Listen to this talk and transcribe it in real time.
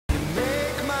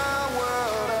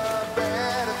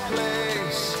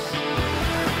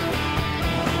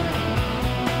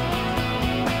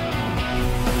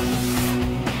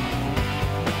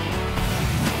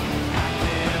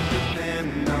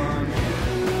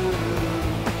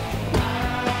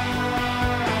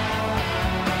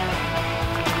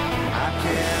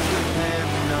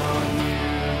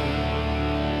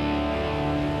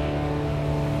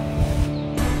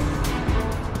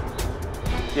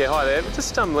hi there.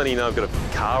 Just letting you know I've got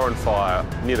a car on fire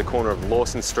near the corner of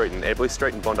Lawson Street and Eberly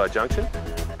Street in Bondi Junction.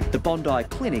 The Bondi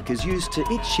Clinic is used to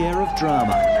its share of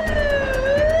drama.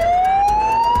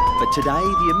 But today,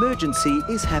 the emergency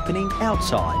is happening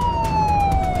outside.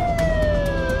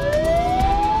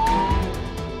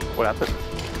 What happened?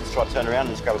 Just tried to turn around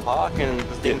and just grab a park and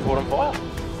the thing caught on fire. So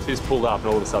you just pulled up and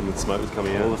all of a sudden the smoke was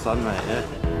coming out? All of a sudden, mate, yeah.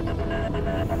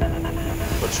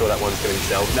 Not sure that one's going to be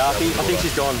salvaged. No, I think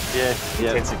she's gone, yeah.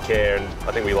 Intensive care, and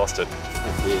I think we lost it.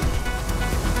 That's it.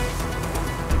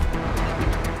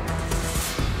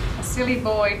 A silly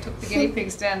boy took the guinea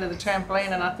pigs down to the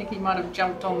trampoline and I think he might have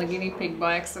jumped on the guinea pig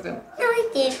by accident. No, I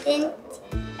didn't.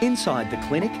 Inside the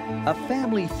clinic, a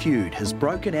family feud has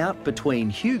broken out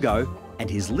between Hugo and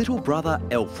his little brother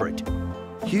Alfred.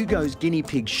 Hugo's guinea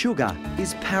pig Sugar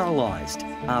is paralysed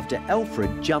after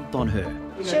Alfred jumped on her.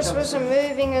 She just wasn't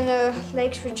moving and her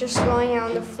legs were just lying out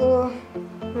on the floor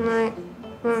and I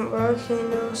weren't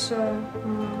working also.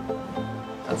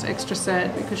 That's extra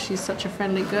sad because she's such a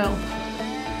friendly girl.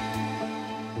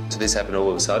 So this happened all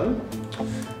of a sudden?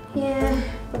 Yeah,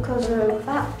 because of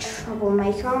that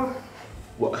troublemaker.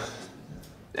 What?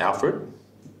 Alfred?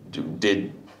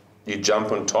 Did you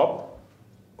jump on top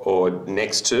or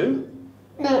next to?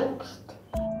 Next.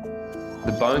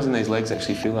 The bones in these legs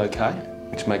actually feel okay,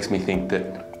 which makes me think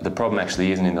that the problem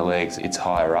actually isn't in the legs, it's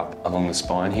higher up along the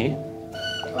spine here.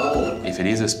 Oh. If it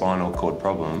is a spinal cord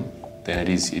problem, then it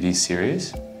is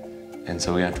serious. And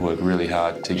so we have to work really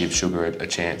hard to give Sugar a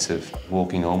chance of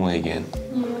walking normally again.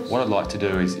 Yes. What I'd like to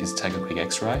do is take a quick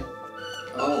x-ray.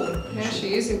 Oh. Yeah,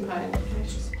 she is in pain.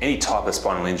 Any type of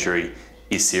spinal injury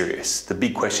is serious. The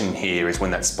big question here is when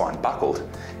that spine buckled,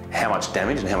 how much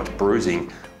damage and how much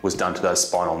bruising was done to those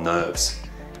spinal nerves.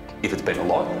 If it's been a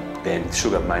lot, then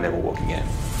Sugar may never walk again.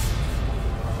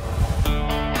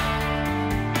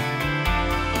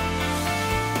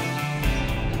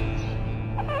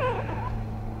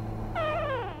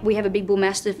 We have a big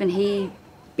bullmastiff and he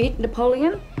bit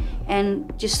Napoleon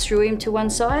and just threw him to one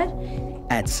side.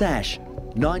 At Sash,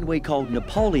 9-week-old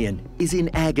Napoleon is in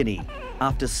agony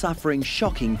after suffering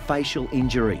shocking facial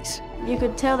injuries. You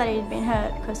could tell that he'd been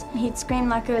hurt because he'd scream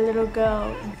like a little girl,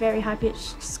 a very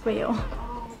high-pitched squeal.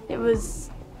 It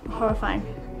was horrifying.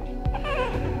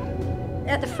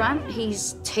 At the front,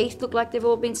 his teeth look like they've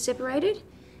all been separated.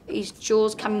 His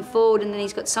jaw's coming forward and then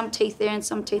he's got some teeth there and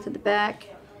some teeth at the back.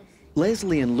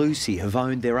 Lesley and Lucy have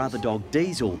owned their other dog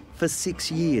Diesel for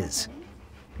 6 years.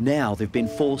 Now they've been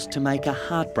forced to make a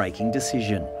heartbreaking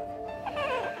decision.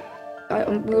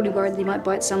 I'm really worried that he might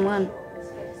bite someone.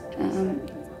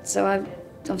 So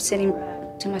I've sent him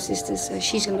to my sister, so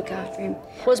she's going to look after him.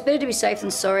 Well, it's better to be safe than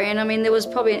sorry, and I mean, there was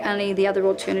probably only the other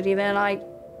alternative, and I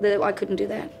couldn't do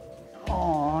that.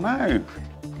 Oh, no.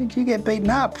 Did you get beaten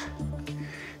up?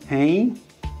 Hey?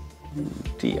 Oh,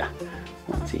 dear.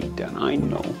 What's he done? I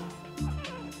know.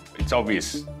 It's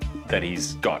obvious that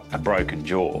he's got a broken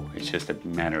jaw. It's just a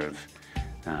matter of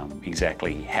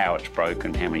exactly how it's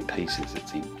broken, how many pieces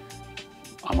it's in.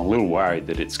 I'm a little worried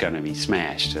that it's going to be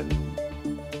smashed, and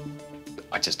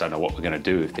I just don't know what we're going to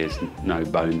do if there's no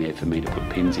bone there for me to put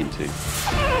pins into.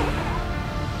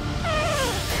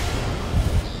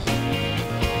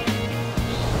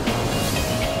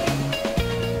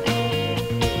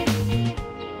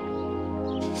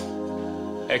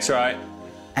 X-ray.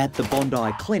 At the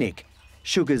Bondi Clinic,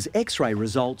 Sugar's X-ray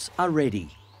results are ready.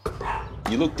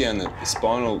 You look down the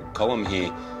spinal column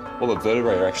here, all the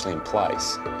vertebrae are actually in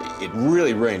place. It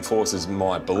really reinforces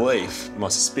my belief, my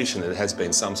suspicion that there has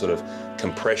been some sort of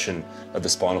compression of the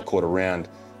spinal cord around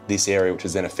this area, which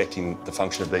is then affecting the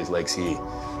function of these legs here.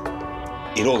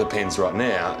 It all depends right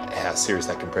now how serious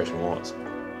that compression was.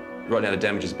 Right now the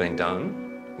damage has been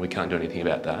done. We can't do anything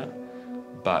about that.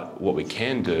 But what we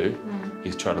can do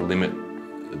is try to limit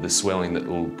the swelling that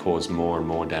will cause more and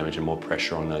more damage and more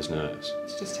pressure on those nerves.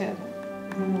 It's just head.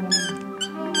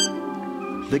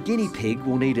 The guinea pig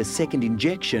will need a second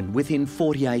injection within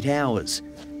 48 hours,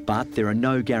 but there are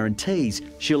no guarantees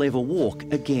she'll ever walk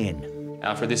again.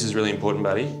 Alfred, this is really important,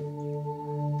 buddy.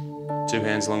 2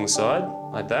 hands along the side,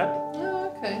 like that.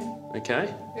 Oh, okay.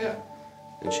 Okay? Yeah.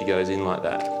 And she goes in like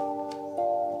that.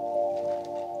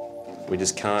 We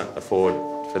just can't afford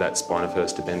for that spine of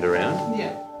hers to bend around.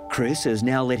 Yeah. Chris is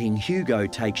now letting Hugo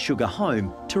take Sugar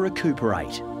home to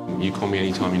recuperate. You call me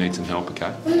anytime you need some help,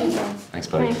 okay? Thanks,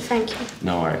 buddy. Thank you.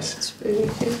 No worries. It's really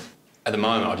good. At the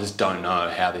moment, I just don't know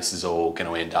how this is all going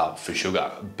to end up for Sugar.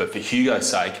 But for Hugo's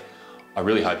sake, I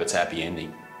really hope it's a happy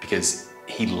ending because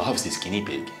he loves this guinea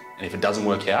pig. And if it doesn't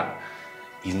work out,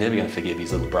 he's never going to forgive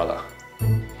his little brother.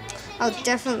 I'll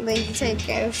definitely take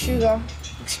care of Sugar,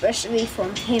 especially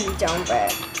from him down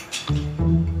there.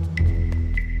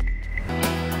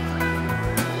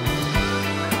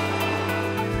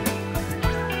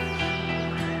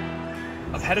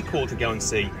 had a call to go and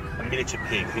see a miniature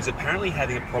pig who's apparently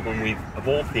having a problem with, of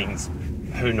all things,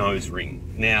 her nose ring.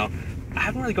 Now, I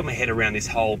haven't really got my head around this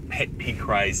whole pet pig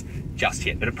craze just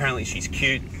yet, but apparently she's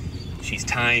cute, she's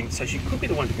tame, so she could be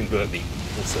the one to convert me.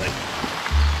 We'll see.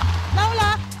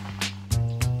 Lola!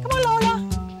 Come on, Lola!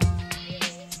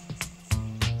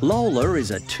 Lola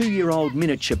is a 2-year-old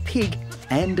miniature pig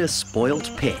and a spoilt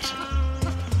pet.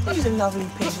 He's a lovely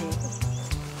piggy.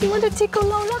 You want to tickle,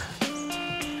 Lola?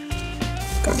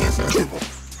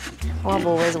 I've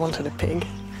always wanted a pig.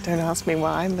 Don't ask me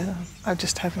why, but I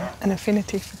just have an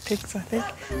affinity for pigs, I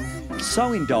think.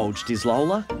 So indulged is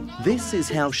Lola, this is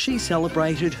how she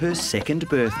celebrated her 2nd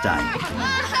birthday.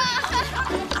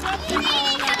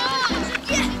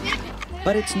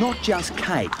 But it's not just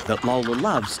cake that Lola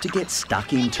loves to get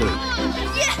stuck into.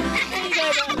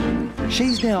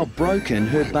 She's now broken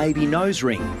her baby nose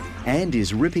ring and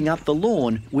is ripping up the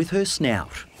lawn with her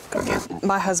snout.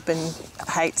 My husband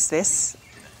hates this.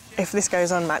 If this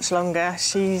goes on much longer,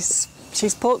 she's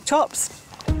pork chops.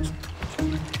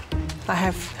 I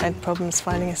have had problems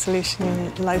finding a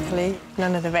solution locally.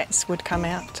 None of the vets would come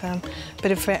out,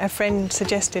 but a friend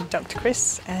suggested Dr.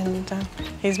 Chris, and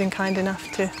he's been kind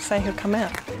enough to say he'll come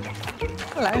out.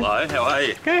 Hello. Hello, how are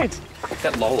you? Good. Is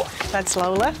that Lola? That's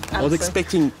Lola. Allison. I was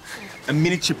expecting a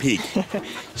miniature pig.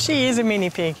 She is a mini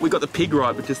pig. We got the pig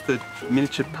right, but just the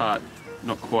miniature part,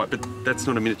 not quite, but that's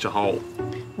not a miniature hole.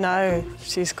 No,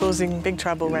 she's causing big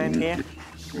trouble around here.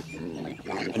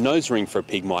 A nose ring for a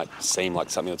pig might seem like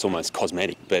something that's almost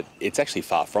cosmetic, but it's actually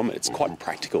far from it. It's quite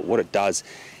practical. What it does,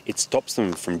 it stops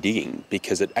them from digging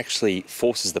because it actually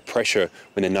forces the pressure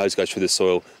when their nose goes through the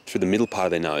soil, through the middle part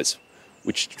of their nose,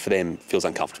 which for them feels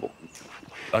uncomfortable.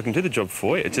 I can do the job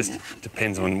for you. It just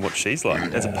depends on what she's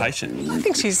like as a patient. I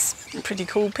think she's a pretty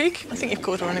cool pig. I think you've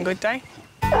caught her on a good day.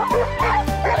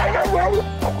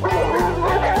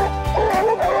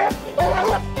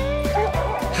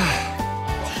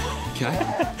 Okay.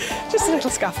 Just a little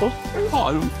scuffle.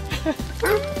 Oh,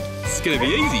 it's going to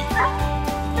be easy.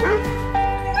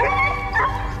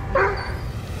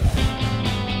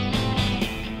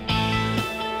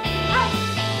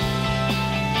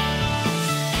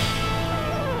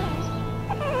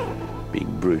 Big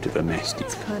brute of a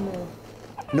mastiff.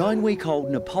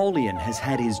 9-week-old Napoleon has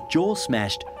had his jaw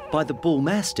smashed by the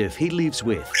bullmastiff he lives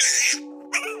with.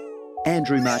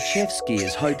 Andrew Marchevsky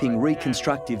is hoping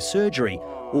reconstructive surgery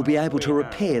will be able to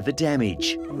repair the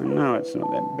damage. No, it's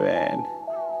not that bad.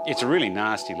 It's a really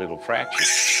nasty little fracture.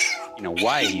 In a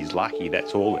way, he's lucky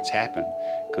that's all that's happened,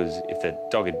 because if the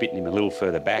dog had bitten him a little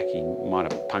further back, he might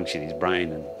have punctured his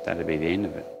brain and that'd be the end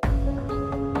of it.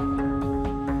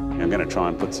 I'm going to try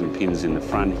and put some pins in the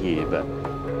front here, but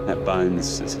that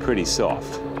bone's pretty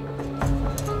soft.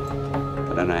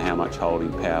 I don't know how much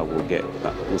holding power we'll get,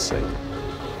 but we'll see.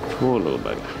 Poor little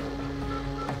bugger.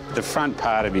 The front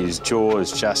part of his jaw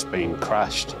has just been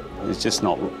crushed. There's just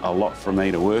not a lot for me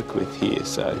to work with here,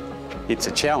 so it's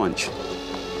a challenge.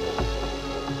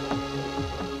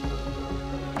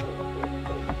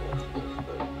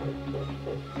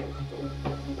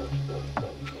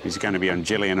 He's going to be on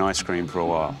jelly and ice cream for a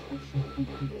while.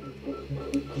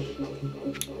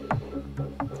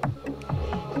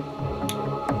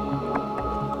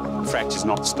 Fracture's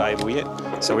not stable yet,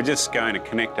 so we're just going to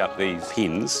connect up these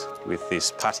pins with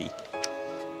this putty,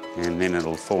 and then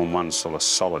it'll form one sort of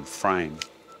solid frame.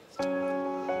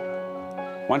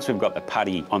 Once we've got the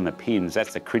putty on the pins,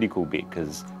 that's the critical bit,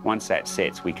 because once that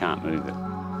sets, we can't move it.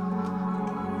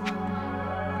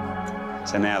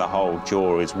 So now the whole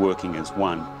jaw is working as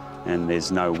one, and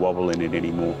there's no wobble in it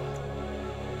anymore.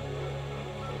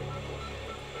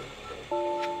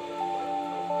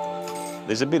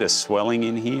 There's a bit of swelling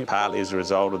in here, partly as a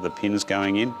result of the pins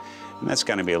going in, and that's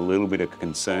going to be a little bit of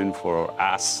concern for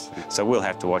us. So we'll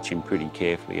have to watch him pretty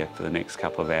carefully for the next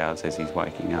couple of hours as he's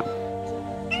waking up.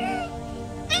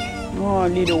 Oh,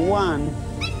 little one.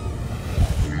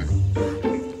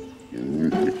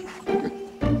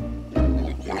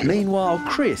 Meanwhile,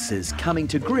 Chris is coming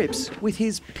to grips with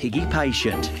his piggy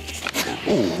patient.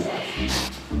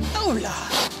 Lola!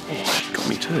 Oh, she got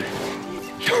me too.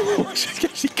 She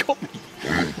actually got me.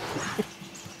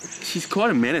 She's quite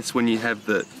a menace when you have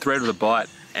the threat of the bite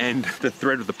and the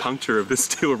threat of the puncture of the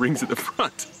steel rings at the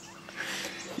front.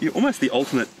 You're almost the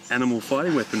ultimate animal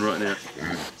fighting weapon right now.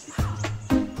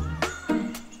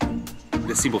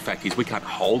 The simple fact is we can't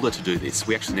hold her to do this.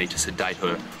 We actually need to sedate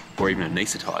her or even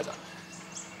anaesthetise her.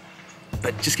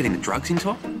 But just getting the drugs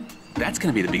into her, that's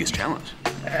going to be the biggest challenge.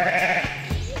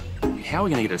 How are we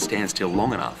going to get her to stand still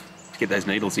long enough to get those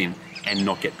needles in and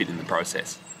not get bit in the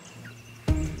process?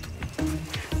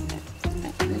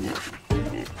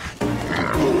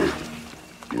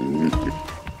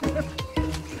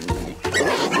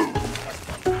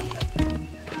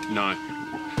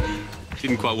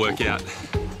 Didn't quite work out.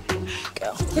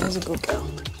 Girl, that was a good girl.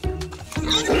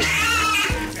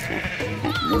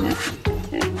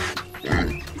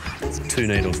 It's 2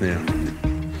 needles now.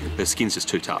 Her skin's just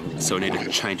too tough, so we need a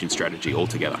change in strategy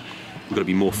altogether. We've got to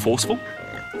be more forceful.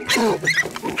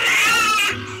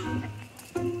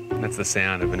 That's the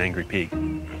sound of an angry pig.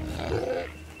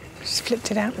 Just flipped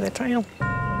it out with a trail.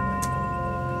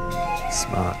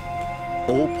 Smart.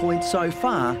 All points so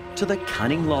far to the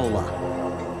cunning Lola.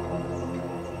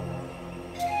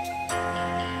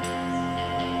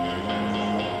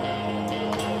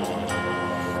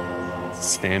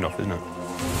 It's a standoff, isn't it?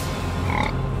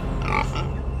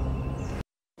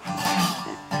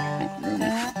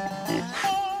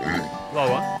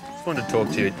 Lola, just wanted to talk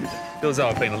to you. It feels as though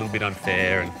I've been a little bit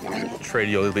unfair and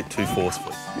treated you a little bit too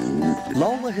forcefully.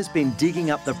 Lola has been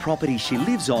digging up the property she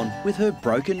lives on with her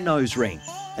broken nose ring,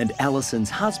 and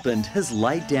Allison's husband has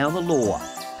laid down the law.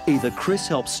 Either Chris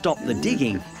helps stop the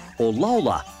digging or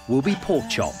Lola will be pork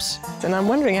chops. And I'm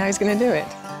wondering how he's going to do it.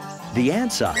 The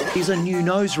answer is a new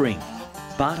nose ring.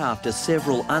 But after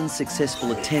several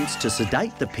unsuccessful attempts to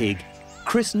sedate the pig,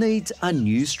 Chris needs a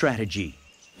new strategy.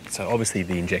 So obviously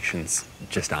the injections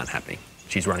just aren't happening.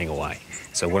 She's running away.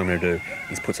 So what I'm going to do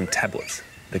is put some tablets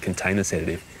that contain the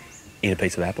sedative in a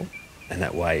piece of apple, and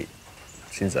that way,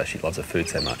 since she loves her food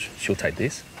so much, she'll take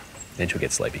this, then she'll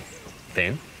get sleepy.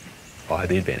 Then I have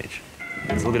the advantage.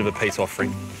 It's a little bit of a peace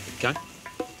offering. Okay?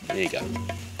 There you go.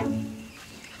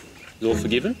 You all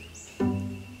forgiven?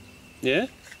 Yeah?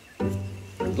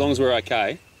 As long as we're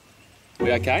okay.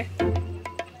 We okay?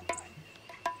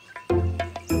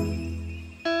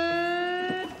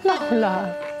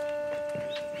 Lola.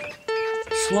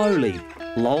 Slowly,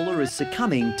 Lola is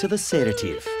succumbing to the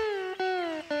sedative.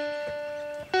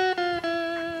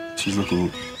 She's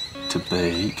looking to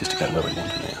be just about where we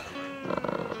want her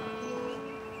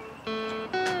now.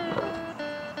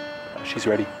 She's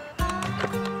ready.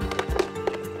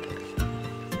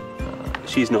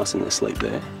 She's nice and asleep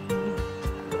there.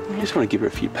 I just want to give her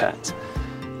a few pats.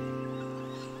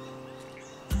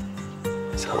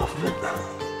 It's half of it.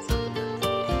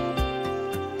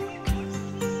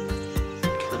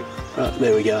 Right,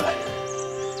 there we go.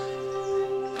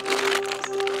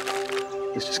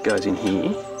 This just goes in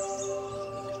here.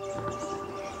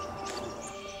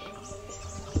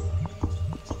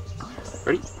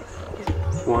 Ready?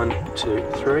 1, 2,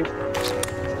 3.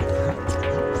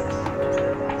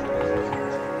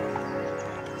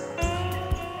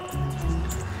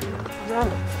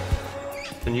 Done.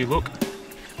 A new look.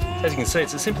 As you can see,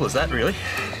 it's as simple as that, really.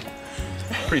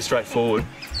 Pretty straightforward.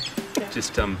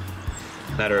 Just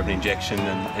matter of an injection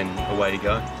and away to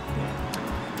go.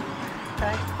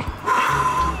 Okay.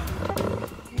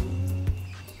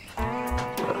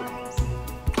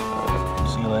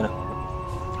 See you later.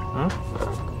 Huh?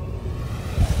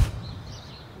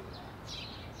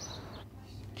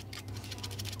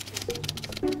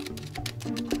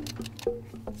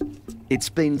 It's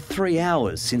been 3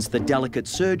 hours since the delicate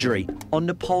surgery on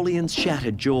Napoleon's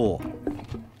shattered jaw.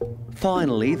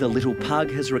 Finally, the little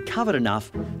pug has recovered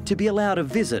enough to be allowed a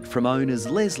visit from owners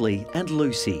Lesley and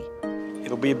Lucy.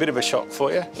 It'll be a bit of a shock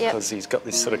for you because he's got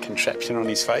this sort of contraption on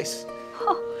his face.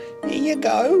 There you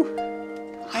go.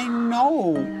 I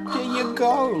know. There you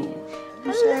go.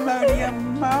 Say hello to your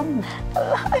mum.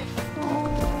 Hello.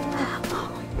 Oh my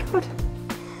God.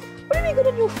 What have you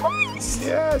got on your face?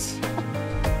 Yes.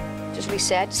 Just really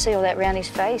sad to see all that round his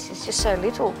face. It's just so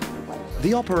little.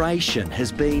 The operation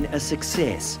has been a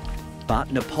success,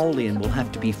 but Napoleon will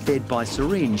have to be fed by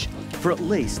syringe for at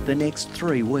least the next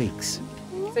 3 weeks.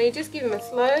 So you just give him a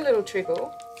slow little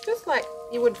trickle, just like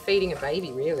you would feeding a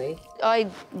baby, really.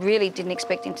 I really didn't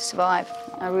expect him to survive.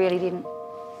 I really didn't.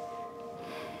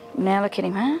 Now look at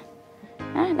him, huh?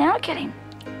 Now look at him.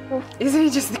 Isn't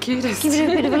he just the cutest? Give it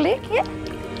a bit of a lick, yeah?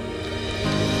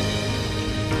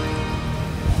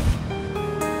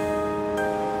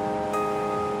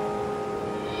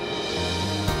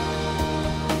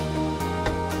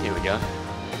 Here we go.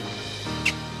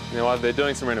 Now, either they're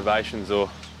doing some renovations or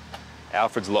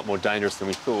Alfred's a lot more dangerous than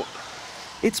we thought.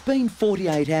 It's been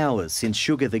 48 hours since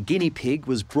Sugar the guinea pig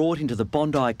was brought into the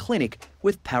Bondi clinic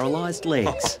with paralysed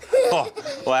legs. Oh,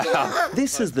 wow.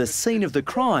 This is the scene of the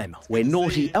crime where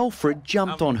naughty Alfred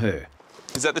jumped on her.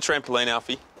 Is that the trampoline,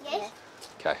 Alfie? Yes.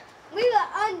 Okay. We were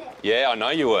on it. Yeah, I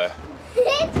know you were.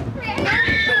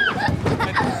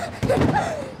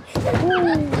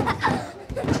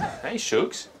 Hey,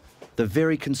 Shugs. The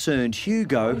very concerned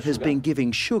Hugo has been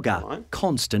giving Sugar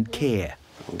constant care.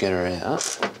 We'll get her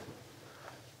out.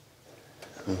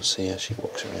 And we'll see how she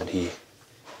walks around here.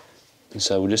 And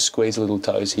so we'll just squeeze the little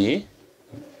toes here.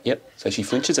 Yep, so she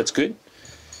flinches, that's good.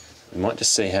 We might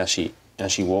just see how she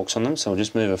walks on them, so I'll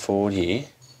just move her forward here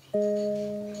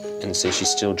and see she's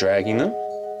still dragging them.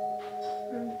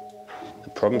 The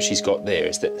problem she's got there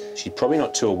is that she's probably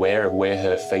not too aware of where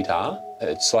her feet are.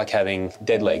 It's like having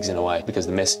dead legs in a way because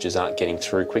the messages aren't getting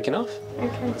through quick enough.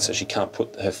 Okay. So she can't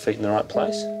put her feet in the right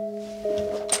place.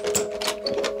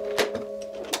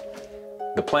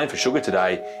 The plan for Sugar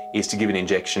today is to give an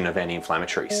injection of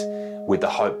anti-inflammatories, with the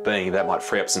hope being that might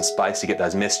free up some space to get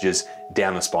those messages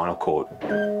down the spinal cord.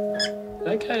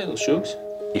 Okay, little Shugs.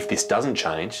 If this doesn't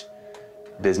change,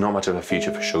 there's not much of a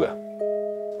future for Sugar.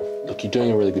 Look, you're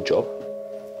doing a really good job,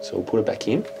 so we'll put her back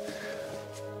in.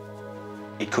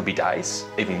 It could be days,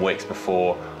 even weeks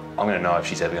before I'm going to know if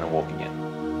she's ever going to walk again.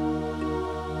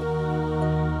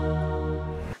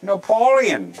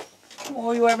 Napoleon, why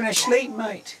are you having a sleep,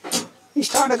 mate? It's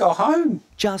time to go home.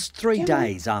 Just 3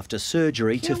 days after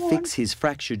surgery to fix his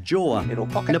fractured jaw,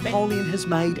 Napoleon has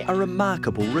made a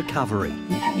remarkable recovery.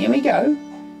 Here we go.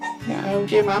 Now, hold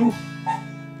your mum.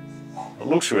 It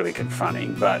looks really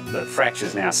confronting, but the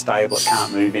fracture's now stable, it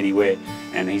can't move anywhere,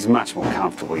 and he's much more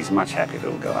comfortable. He's a much happier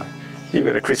little guy. You've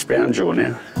got a Chris Brown jaw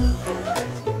now.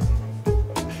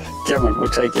 Come on, we'll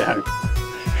take you home.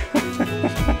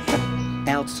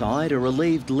 Outside, a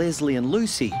relieved Lesley and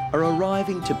Lucy are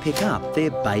arriving to pick up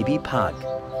their baby pug.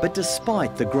 But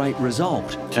despite the great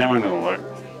result, Come on, Lola.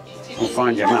 We'll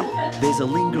find your mum. there's a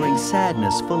lingering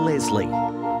sadness for Lesley.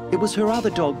 It was her other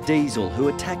dog, Diesel, who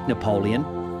attacked Napoleon,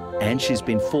 and she's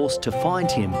been forced to find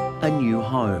him a new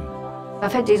home.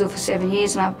 I've had Diesel for 7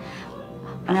 years, and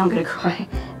I know I'm going to cry.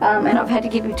 And I've had to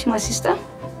give him to my sister.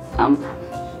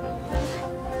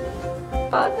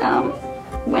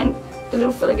 When the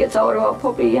little fella gets older, I'll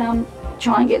probably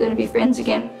try and get them to be friends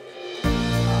again.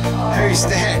 Who's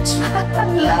that?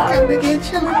 Come to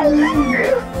get you.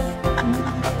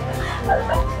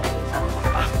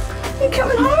 You're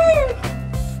coming home.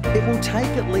 It will take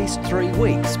at least 3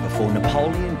 weeks before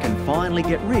Napoleon can finally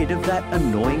get rid of that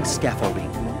annoying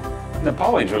scaffolding.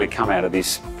 Napoleon's really come out of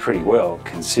this pretty well,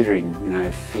 considering, you know,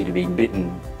 if he'd have been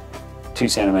bitten 2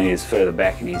 centimetres further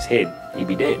back in his head, he'd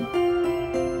be dead.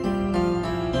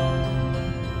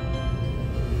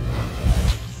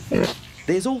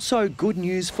 There's also good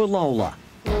news for Lola.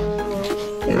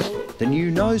 The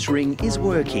new nose ring is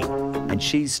working, and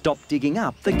she's stopped digging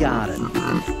up the garden.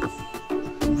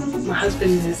 My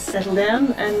husband has settled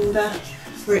down and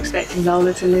we're expecting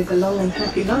Lola to live a long and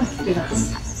happy life with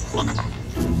us.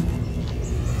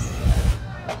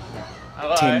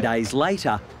 Hello. 10 days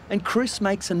later, and Chris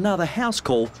makes another house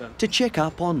call to check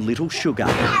up on little Sugar.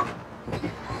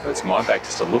 It's my back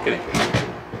just to look at him.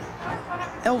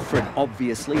 Alfred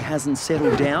obviously hasn't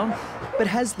settled down, but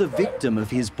has the victim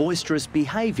of his boisterous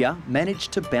behaviour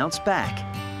managed to bounce back?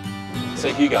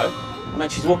 So Hugo,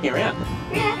 mate, she's walking around.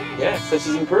 Yeah. Yeah, so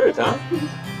she's improved, huh?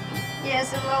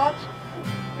 Yes, a lot.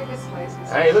 Look at Slacey's.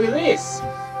 Hey, look at this.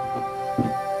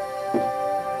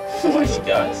 Away she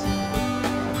goes.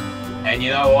 And you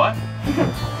know what?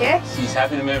 Yeah? She's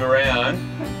happy to move around.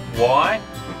 Why?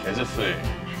 Because of food.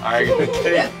 I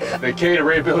reckon the key to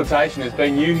rehabilitation has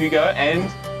been you, Hugo,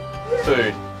 and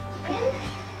food.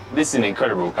 This is an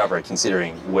incredible recovery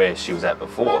considering where she was at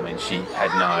before. I mean, she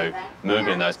had no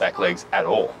movement in those back legs at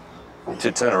all.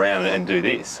 To turn around and do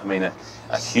this, I mean, a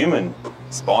human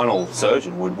spinal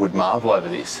surgeon would marvel over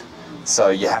this. So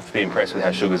you have to be impressed with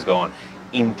how Sugar's gone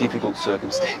in difficult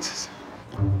circumstances.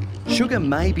 Sugar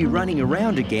may be running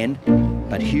around again,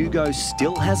 but Hugo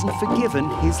still hasn't forgiven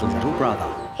his little brother.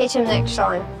 Hit him next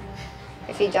time.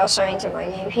 If he does something to my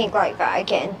new pig like that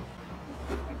again.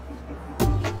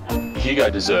 Hugo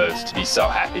deserves to be so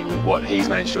happy with what he's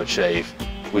managed to achieve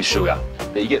with Sugar.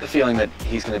 But you get the feeling that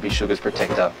he's going to be Sugar's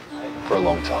protector for a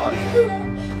long time.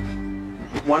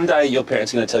 One day your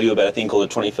parents are going to tell you about a thing called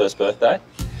a 21st birthday,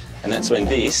 and that's when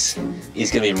this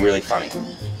is going to be really funny.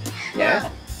 Yeah?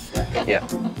 Yeah.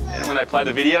 And when they play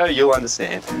the video, you'll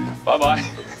understand. Bye-bye.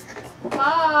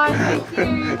 Bye, thank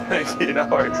you. Thank you, no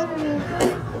worries.